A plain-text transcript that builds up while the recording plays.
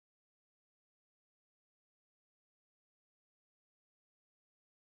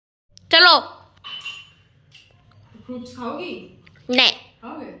चलो। फ्रूट्स खाओगी? नहीं,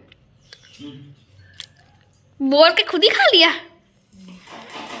 खाओगे? बोल के खुद ही खा लिया।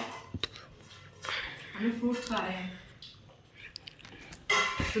 हमें फ्रूट्स खा रहे हैं।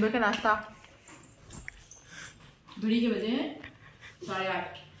 सुबह का नाश्ता घड़ी के बजे हैं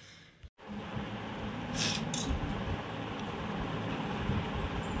 8:30।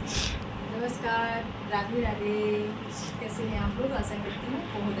 नमस्कार, राधे राधे। कैसे हैं आप लोग? आशा करती हूँ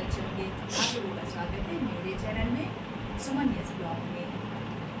बहुत अच्छे होंगे। आप लोगों का स्वागत है मेरे चैनल में सुमन यश ब्लॉग में।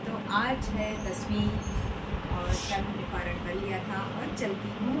 तो आज है 10वीं और कल हमने पारण कर लिया था और चलती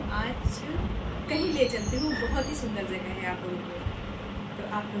हूँ आज कहीं ले चलती हूँ। बहुत ही सुंदर जगह है आप लोगों को। तो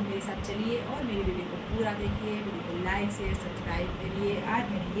आप लोग मेरे साथ चलिए और मेरी वीडियो को पूरा देखिए। वीडियो को लाइक शेयर सब्सक्राइब करिए। आज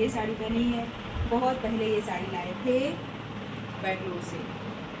मैंने ये साड़ी पहनी है। बहुत पहले ये साड़ी लाए थे बेंगलुरु से।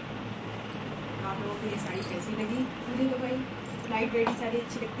 आप लोगों को ये साड़ी कैसी लगी? मुझे तो भाई लाइट वेट साड़ी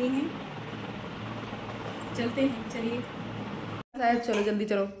अच्छी लगती हैं। चलते हैं, चलिए साहब, चलो जल्दी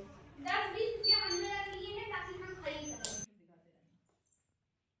चलो।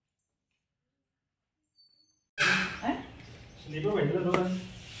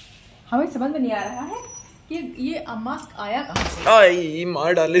 हमें समझ में नहीं आ रहा है कि ये मास्क आया कहाँ से। आई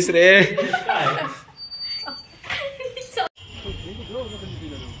मार डालिस रे।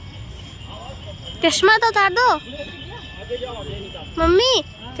 चश्मा तो उतार दो मम्मी,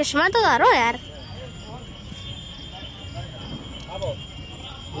 चश्मा तो उतारो यार।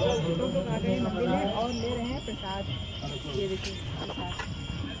 और ले रहे हैं प्रसाद। ये देखिए प्रसाद।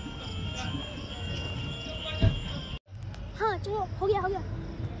 हाँ चलो, हो गया हो गया।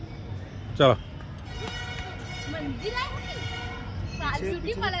 चलो। मंदिर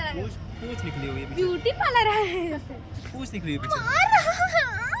ब्यूटी पार्लर है। पूछ निकली हुई है। ब्यूटी पार्लर है। पूछ निकली हुई मार रहा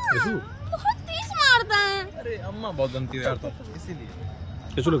है। बहुत तेज मारता है। अरे अम्मा बहुत गंदी है यार, तो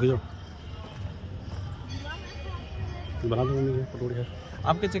इसीलिए चलो खींचो, बना दो मम्मी को पकड़ के।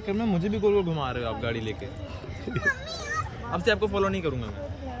 आपके चक्कर में मुझे भी गोल गोल घुमा रहे हो आप गाड़ी लेके। अब से आपको फॉलो नहीं करूंगा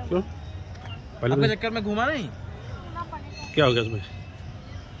मैं। क्यों? आपके चक्कर में घुमा नहीं। क्या हो गया इसमें?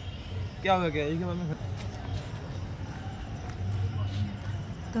 क्या होगा? क्या एक बार में।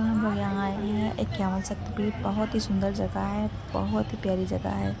 तो हम लोग यहाँ आए हैं 51 शक्तिपीठ। बहुत ही सुंदर जगह है, बहुत ही प्यारी जगह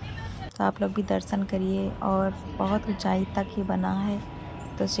है। तो आप लोग भी दर्शन करिए। और बहुत ऊंचाई तक ही बना है,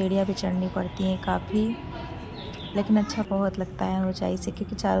 तो सीढ़ियाँ भी चढ़नी पड़ती हैं काफ़ी, लेकिन अच्छा बहुत लगता है ऊंचाई से,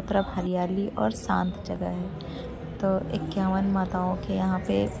 क्योंकि चारों तरफ हरियाली और शांत जगह है। तो 51 माताओं के यहाँ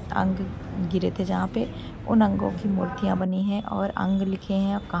पे अंग गिरे थे, जहाँ पे उन अंगों की मूर्तियाँ बनी हैं और अंग लिखे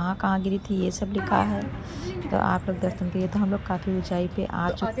हैं, और कहाँ कहाँ गिरी थी ये सब लिखा है। तो आप लोग दर्शन करिए। तो हम लोग काफ़ी ऊंचाई पे आ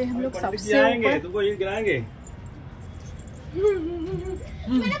चुके हैं। हम लोग सबसे ऊपर तुमको ये गिराएंगे।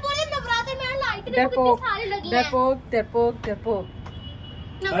 मैंने बोले नवरात्र में लाइट कितनी सारी लगी है। डरपोक डरपोक डरपोक।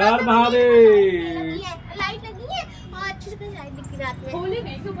 हर महादेव। लाइट लगी है और अच्छी से लाइट दिख रही रात में। खोले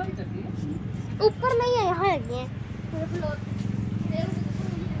नहीं तो बंद कर दिए। ऊपर नहीं है, यहाँ लगी है।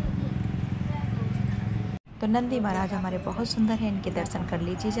 तो नंदी महाराज हमारे बहुत सुंदर हैं, इनके दर्शन कर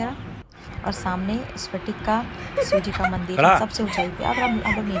लीजिए जरा। और सामने स्फटिक का शिव जी का मंदिर है, सबसे ऊंचाई पे। अब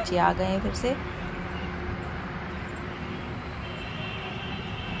हम लोग नीचे आ गए हैं फिर से।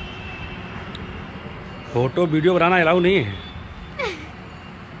 फोटो वीडियो बनाना अलाउ नहीं है।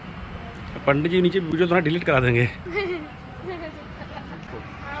 पंडित जी नीचे वीडियो थोड़ा डिलीट करा देंगे।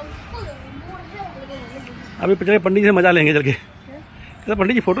 अभी पिछले पंडित जी से मजा लेंगे चल के।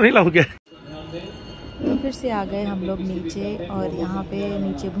 पंडित जी फोटो नहीं लाओ क्या? तो फिर से आ गए हम लोग नीचे। और यहाँ पे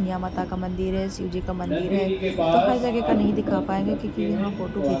नीचे भुइया माता का मंदिर है, शिव जी का मंदिर है। तो हर जगह का नहीं दिखा पाएंगे, क्योंकि यहाँ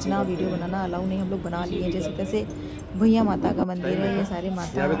फ़ोटो खींचना वीडियो बनाना अलाउ नहीं। हम लोग बना लिए जैसे तैसे। भुइया माता का मंदिर है, ये सारे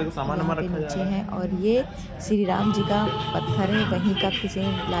माता यहाँ पे नीचे हैं। और ये श्री राम जी का पत्थर है, वहीं का किसी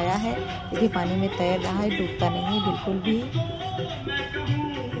ने लाया है। ये पानी में तैर रहा है, डूबता नहीं है बिल्कुल भी।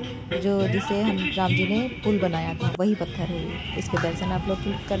 जो जिसे हम राम जी ने पुल बनाया था वही पत्थर है ये। इसके दर्शन आप लोग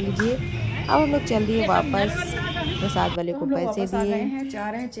कर लीजिए। अब हम लोग चल दिए वापस। प्रसाद वाले को पैसे दिए। जा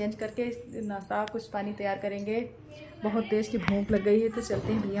रहे हैं चेंज करके नाश्ता कुछ पानी तैयार करेंगे। बहुत तेज की भूख लग गई है, तो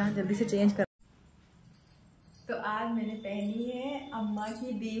चलते हैं भैया जल्दी से चेंज कर। तो आज मैंने पहनी है अम्मा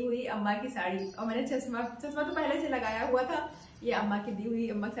की दी हुई अम्मा की साड़ी। और मैंने चश्मा तो पहले से लगाया हुआ था। ये अम्मा की दी हुई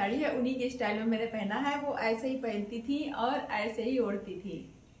अम्मा की साड़ी है, उन्हीं के स्टाइल में मैंने पहना है। वो ऐसे ही पहनती थी और ऐसे ही ओढ़ती थी।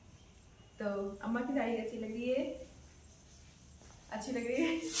 तो अम्मा की साड़ी कैसी लग रही है? अच्छी लग रही है।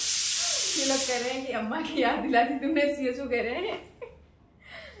 ये लोग कह रहे हैं कि अम्मा की याद दिला दी तुमने, सीएसओ कह रहे हैं।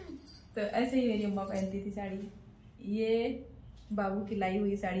 तो ऐसे ही मेरी अम्मा पहनती थी साड़ी। ये बाबू की लाई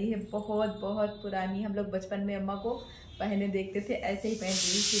हुई साड़ी है, बहुत बहुत पुरानी। हम लोग बचपन में अम्मा को पहने देखते थे, ऐसे ही पहनती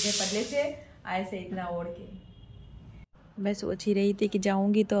थी सीधे पल्ले से, ऐसे इतना ओढ़ के। मैं सोच ही रही थी कि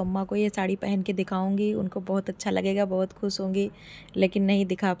जाऊंगी तो अम्मा को ये साड़ी पहन के दिखाऊंगी, उनको बहुत अच्छा लगेगा, बहुत खुश होंगी, लेकिन नहीं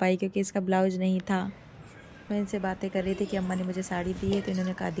दिखा पाई क्योंकि इसका ब्लाउज नहीं था। मैं इनसे बातें कर रही थी कि अम्मा ने मुझे साड़ी दी है, तो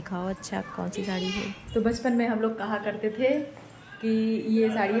इन्होंने कहा दिखाओ अच्छा कौन सी साड़ी है। तो बचपन में हम लोग कहा करते थे कि ये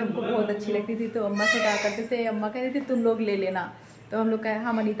साड़ी हमको बहुत अच्छी लगती थी, तो अम्मा से कहा करते थे, अम्मा कहती थी तुम लोग ले लेना, तो हम लोग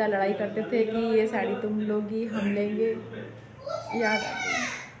हम अनीता लड़ाई करते थे कि ये साड़ी तुम लोग ही हम लेंगे। याद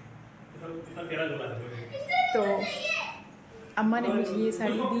तो अम्मा ने मुझे ये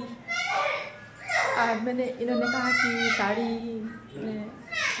साड़ी दी। आज इन्होंने कहा कि साड़ी,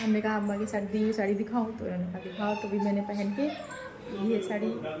 हमने कहा अम्मा की साड़ी दी हुई साड़ी दिखाऊं, तो इन्होंने कहा दिखाओ, तो भी मैंने पहन के ये साड़ी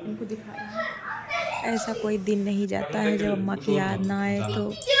इनको दिखाया। ऐसा कोई दिन नहीं जाता है जब अम्मा की याद ना आए,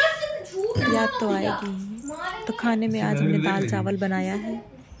 तो याद तो आएगी। तो खाने में आज हमने दाल चावल बनाया है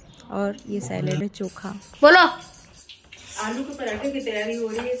और ये सैलेड है चोखा। बोलो। आलू के पराठे की तैयारी हो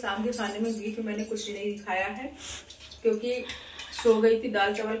रही है। शाम के खाने में बीच में मैंने कुछ नहीं खाया है क्योंकि सो गई थी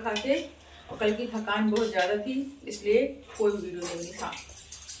दाल चावल खा के, और कल की थकान बहुत ज़्यादा थी, इसलिए कोई वीडियो नहीं था।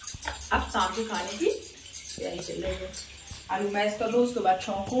 अब शाम के खाने की तैयारी चल रही है। आलू मैश कर लो, उसके बाद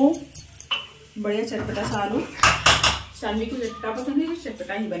छौंकूँ बढ़िया चटपटा सा आलू। शामी को चटपटा पसंद है,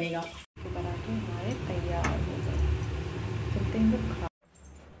 चटपटा ही बनेगा। तो पराठे हमारे तैयार हो गए, चलते हैं लोग खा।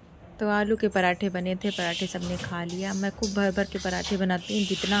 तो आलू के पराठे बने थे, पराठे सबने खा लिया। मैं खूब भर भर के पराठे बनाती हूँ,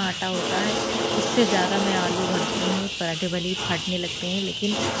 जितना आटा होता है उससे ज़्यादा मैं आलू भरती हूँ। पराठे भले ही फाटने लगते हैं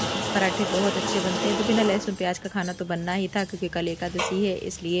लेकिन पराठे बहुत अच्छे बनते हैं। तो बिना लहसुन प्याज का खाना तो बनना ही था क्योंकि कल एकादशी है,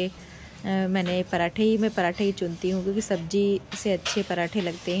 इसलिए मैं पराठे ही चुनती हूँ क्योंकि सब्जी से अच्छे पराठे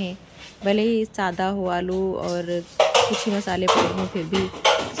लगते हैं। भले ही सादा हो आलू और कुछ ही मसाले पड़े हों, फिर भी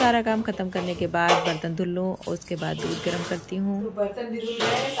सारा काम ख़त्म करने के बाद बर्तन धुल लूँ और उसके बाद दूध गर्म करती हूँ। तो बर्तन भी धुल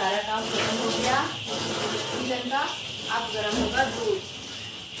गए, सारा काम खत्म हो गया किचन का। अब गर्म होगा दूध।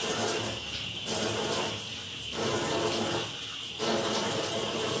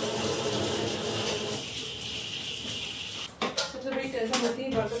 सबसे बड़ी टेंशन होती है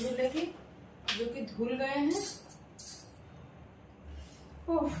बर्तन धुलने की, जो कि धुल गए हैं।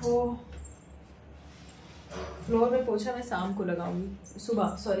 ओहो, फ्लोर में पोछा मैं शाम को लगाऊंगी,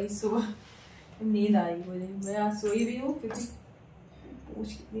 सुबह नींद आई मुझे। मैं आज सोई भी हूँ क्योंकि पूछ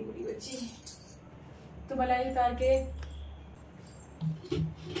कितनी बड़ी बच्ची है। तो मलाई उतार के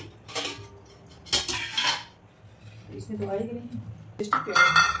इसमें दवाई भी नहीं,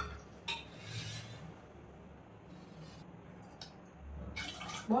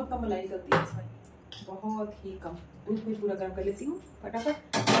 बहुत कम मलाई करती है इसमें, बहुत ही कम। दूध भी पूरा गर्म कर लेती हूँ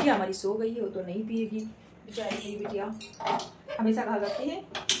फटाफट। बिटिया हमारी सो गई है, वो तो नहीं पिएगी बेचारी। मेरी बिटिया हमेशा कहा करती है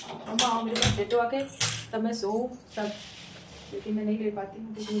अम्मा आओ मेरे पास लेटो आके, तब मैं सोऊं तब, लेकिन मैं नहीं ले पाती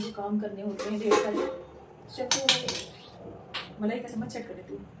हूँ क्योंकि मुझे काम करने होते हैं ढेर सारे। मलाई का चम्मच चेक कर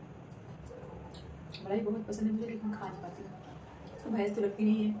लेती हूँ। मलाई बहुत पसंद है मुझे, लेकिन खा नहीं पाती हूँ, तो भैंस तो लगती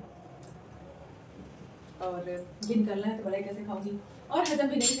नहीं है, और ये निकलना है तो मलाई कैसे खाऊंगी, और हजम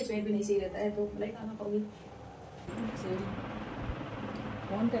भी नहीं से पेट भी नहीं सही रहता है, तो मलाई खाना पाऊंगी।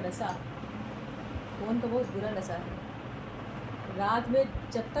 फोन का नशा, फोन का बहुत बुरा नशा है। रात में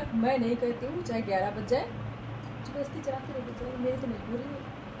जब तक मैं नहीं कहती हूँ, चाहे 11 बज जाए, जबरदस्ती चलाती रहती। चलो मेरी तो मजबूरी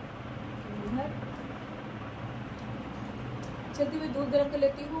है। चलती हुई दूध गर्म कर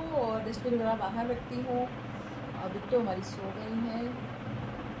लेती हूँ और डस्टबिन वगैरह बाहर रखती हूँ। अब तो हमारी सो गई है।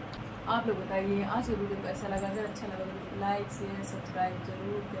 आप लोग बताइए आज का वीडियो कैसा लगा। अगर अच्छा लगा तो लाइक शेयर सब्सक्राइब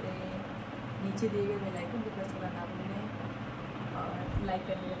जरूर करें। नीचे दिए गए बेल आइकन को प्रेस करना ना भूलें और लाइक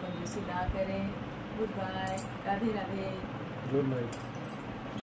करने में कंजूसी ना करें। Good bye, Radhe Radhe, good night.